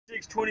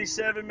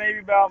6:27,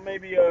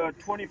 maybe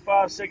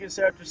 25 seconds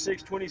after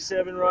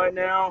 6:27 right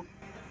now.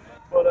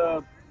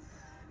 But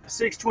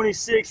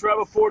 6:26, right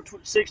before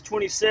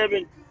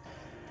 6:27,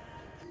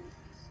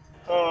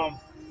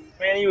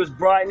 man, he was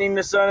brightening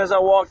the sun as I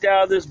walked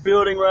out of this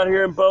building right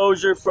here in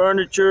Bossier,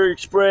 Furniture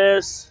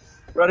Express,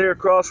 right here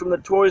across from the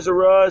Toys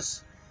R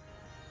Us,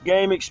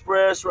 Game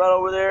Express right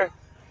over there.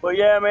 But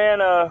yeah,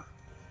 man,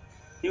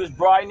 he was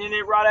brightening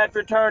it right after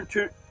it turned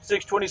to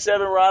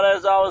 6:27, right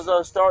as I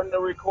was starting to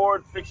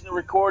record, fixing to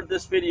record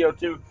this video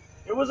too.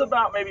 It was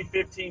about maybe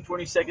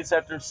 15-20 seconds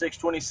after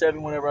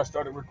 6:27 whenever I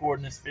started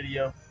recording this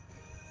video.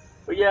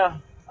 But yeah,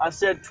 I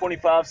said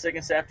 25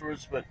 seconds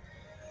afterwards, but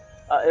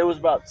it was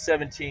about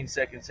 17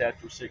 seconds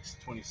after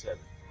 6:27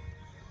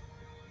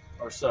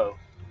 or so.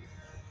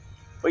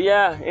 But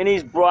yeah, and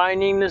he's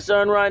brightening the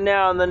sun right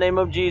now in the name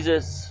of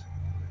Jesus.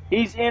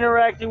 He's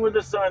interacting with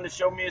the sun to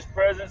show me his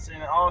presence,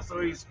 and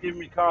also he's giving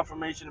me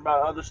confirmation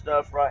about other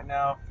stuff right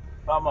now,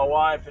 about my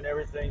wife and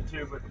everything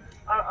too. But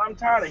I'm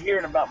tired of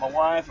hearing about my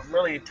wife. I'm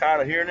really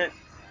tired of hearing it.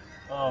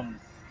 I'm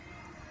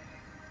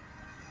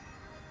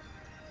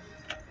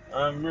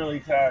really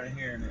tired of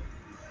hearing it.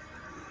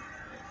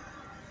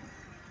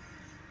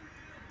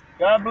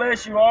 God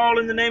bless you all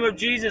in the name of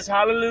Jesus.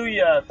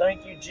 Hallelujah.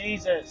 Thank you,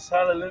 Jesus.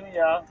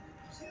 Hallelujah.